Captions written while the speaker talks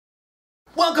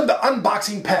Welcome to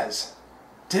Unboxing Pez.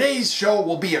 Today's show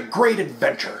will be a great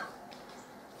adventure.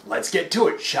 Let's get to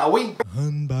it, shall we?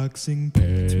 Unboxing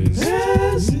Pez.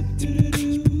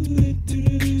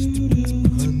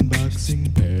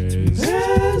 Unboxing Pez.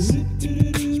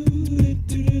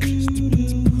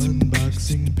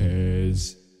 Unboxing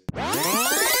Pez.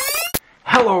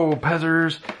 Hello,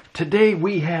 Pezzers! Today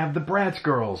we have the Bratz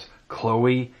girls,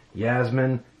 Chloe,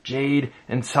 Yasmin, Jade,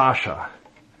 and Sasha.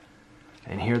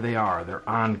 And here they are, they're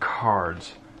on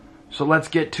cards. So let's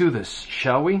get to this,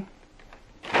 shall we?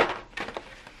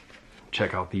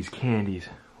 Check out these candies.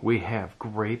 We have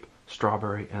grape,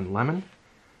 strawberry, and lemon.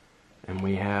 And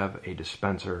we have a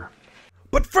dispenser.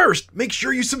 But first, make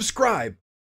sure you subscribe.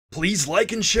 Please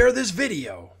like and share this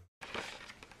video.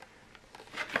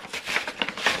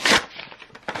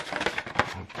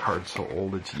 The card's so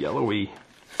old it's yellowy.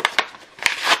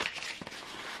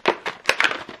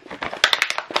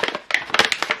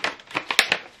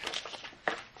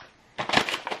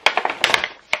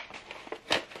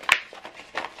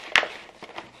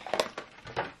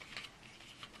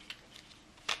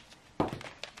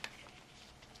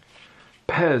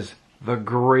 Pez, the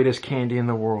greatest candy in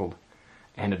the world,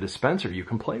 and a dispenser you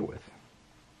can play with.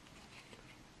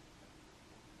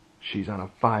 She's on a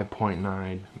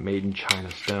 5.9 made in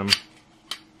China stem.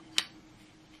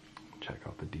 Check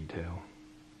out the detail.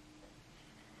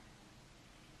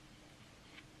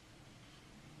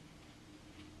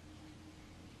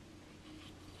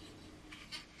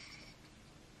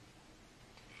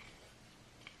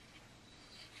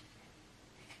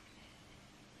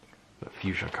 The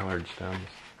fuchsia colored stems.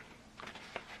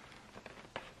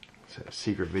 It's a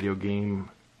secret video game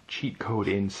cheat code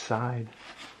inside.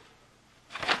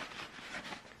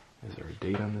 Is there a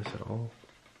date on this at all?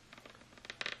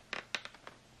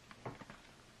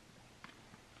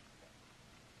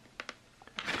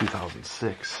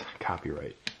 (2006)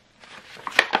 copyright.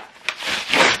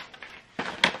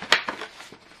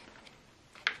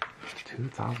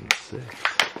 (2006).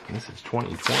 This is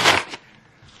 2020.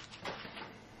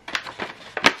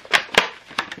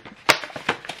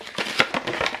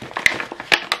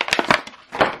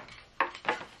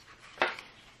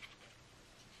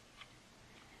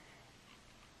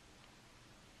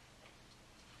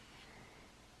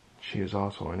 She is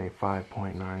also in a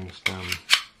 5.9 stem.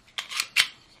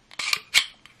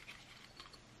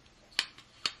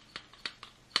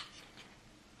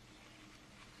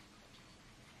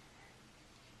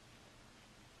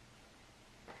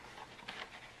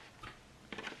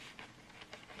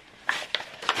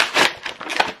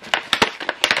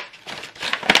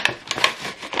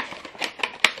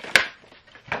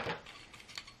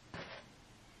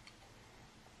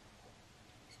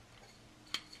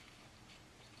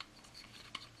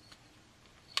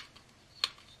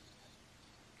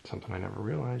 Something I never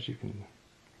realized,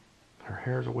 her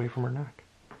hair is away from her neck.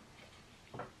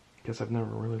 Guess I've never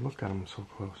really looked at them so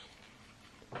close.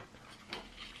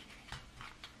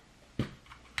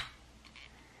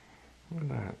 Look at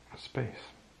that, space.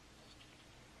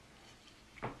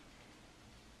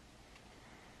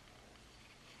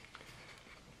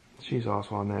 She's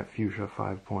also on that fuchsia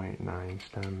 5.9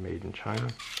 stem made in China.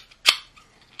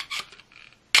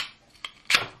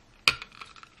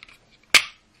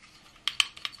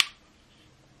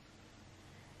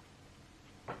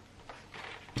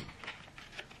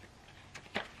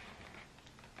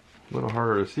 A little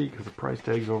harder to see because the price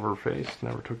tag's over her face.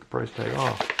 Never took the price tag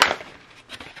off.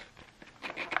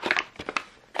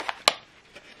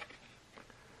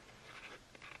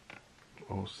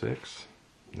 '06,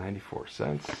 94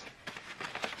 cents.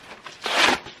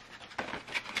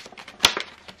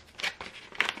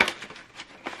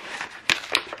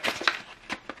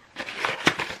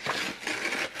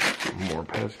 More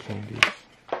Pez candies.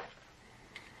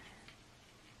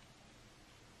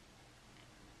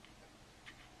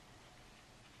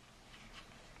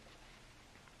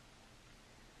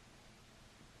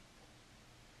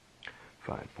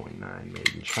 .9 made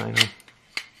in China.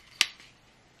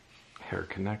 Hair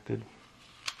connected.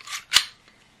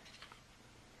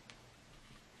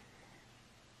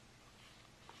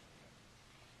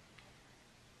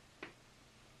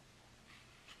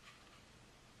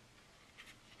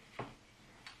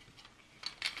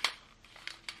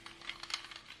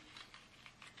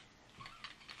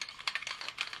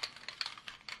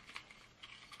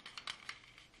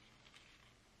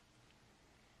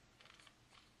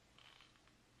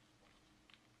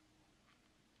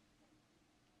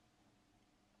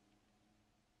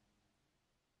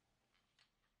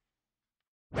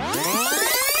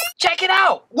 Check it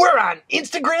out! We're on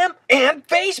Instagram and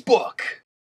Facebook!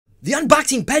 The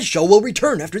Unboxing Pez show will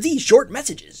return after these short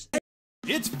messages.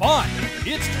 It's fun.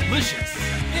 It's delicious.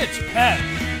 It's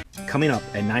Pez. Coming up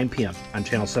at 9 p.m. on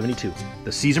Channel 72,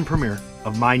 the season premiere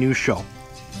of my new show,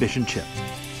 Fish and Chip.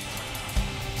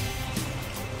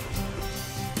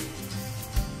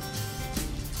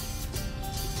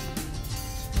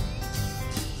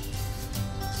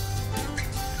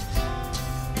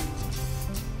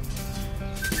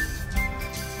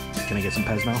 Can I get some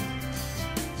Pez now?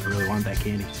 I really wanted that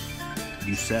candy.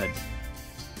 You said.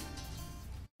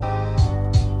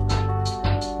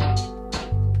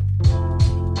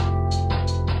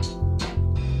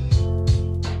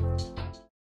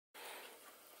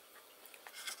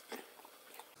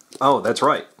 Oh, that's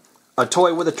right. A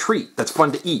toy with a treat that's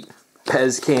fun to eat.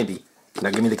 Pez candy. Now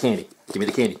give me the candy. Give me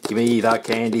the candy. Give me the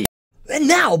candy. And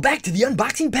now, back to the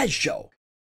Unboxing Pez show.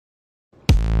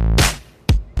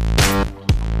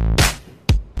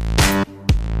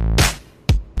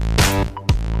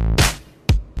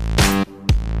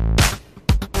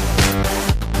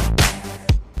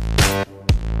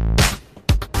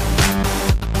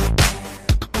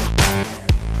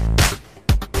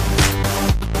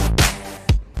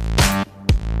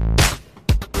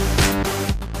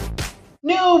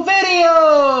 New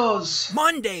videos!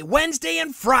 Monday, Wednesday,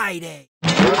 and Friday.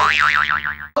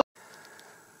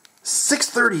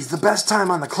 6:30 is the best time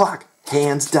on the clock,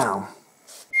 hands down.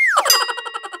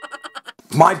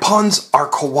 My puns are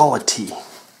quality.